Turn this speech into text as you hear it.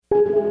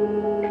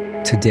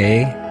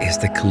Today is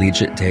the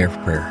Collegiate Day of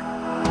Prayer.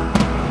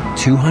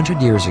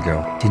 200 years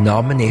ago,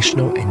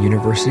 denominational and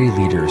university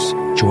leaders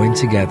joined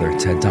together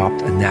to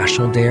adopt a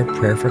National Day of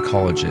Prayer for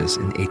colleges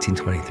in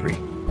 1823.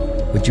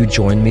 Would you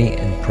join me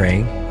in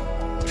praying?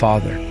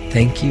 Father,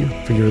 thank you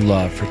for your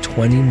love for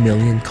 20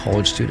 million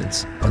college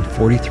students on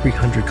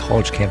 4,300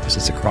 college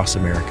campuses across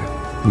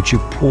America. Would you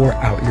pour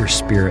out your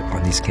Spirit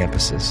on these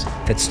campuses,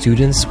 that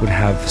students would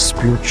have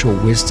spiritual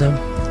wisdom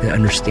and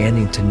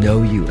understanding to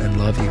know you and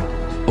love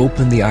you?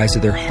 Open the eyes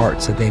of their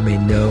hearts that they may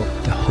know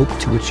the hope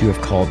to which you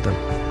have called them.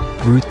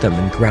 Root them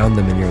and ground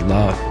them in your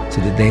love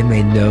so that they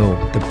may know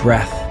the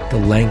breadth, the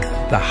length,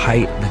 the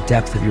height, and the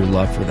depth of your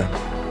love for them.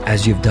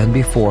 As you've done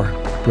before,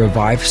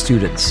 revive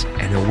students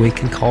and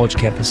awaken college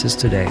campuses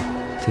today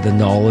to the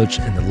knowledge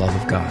and the love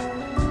of God.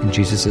 In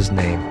Jesus'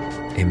 name,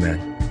 amen.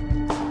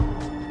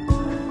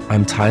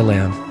 I'm Ty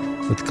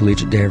Lamb with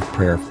Collegiate Day of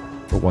Prayer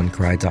for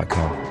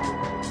OneCry.com.